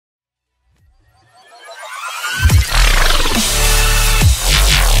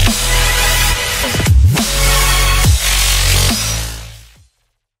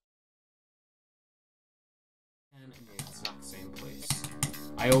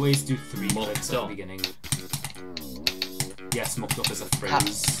always do 3 clicks at the up. beginning. Yes, mucked up is a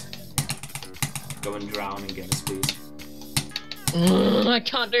phrase. Go and drown in Guinness, please. I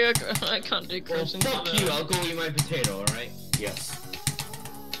can't do Crimson. Well, fuck you, I'll go eat my potato, alright? Yes.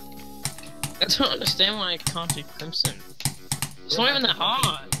 I don't understand why I can't do Crimson. It's not even that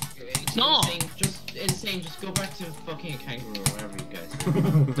hard. It's No. insane, just go back to fucking a kangaroo or whatever you guys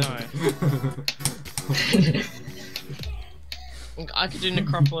No. I could do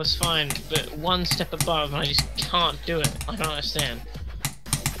Necropolis fine, but one step above and I just can't do it. I don't understand.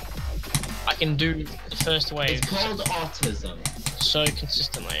 I can do the first wave It's called autism. so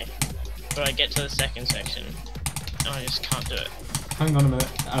consistently, but I get to the second section and I just can't do it. Hang on a minute,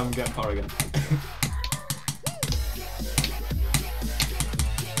 I'm getting power again.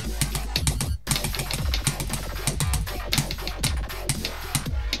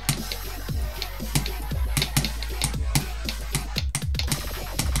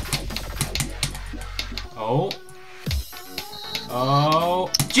 Oh.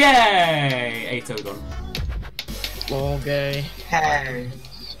 Oh. Jay! 8-0 done. Okay. Hey.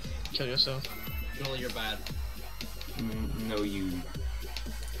 Kill yourself. Joel, you're bad. No, you.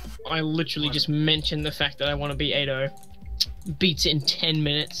 I literally just mentioned the fact that I want to be 8-0. Beats it in 10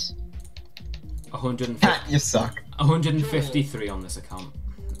 minutes. 150. You suck. 153 on this account.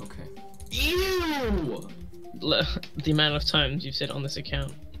 Okay. Ew! The amount of times you've said on this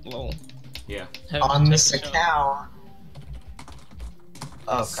account. Lol. Yeah. On this account.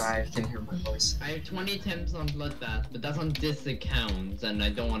 Oh god, I can hear my voice. I have 20 attempts on Bloodbath, but that's on this account, and I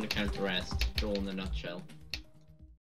don't want to count the rest. Joel in a nutshell.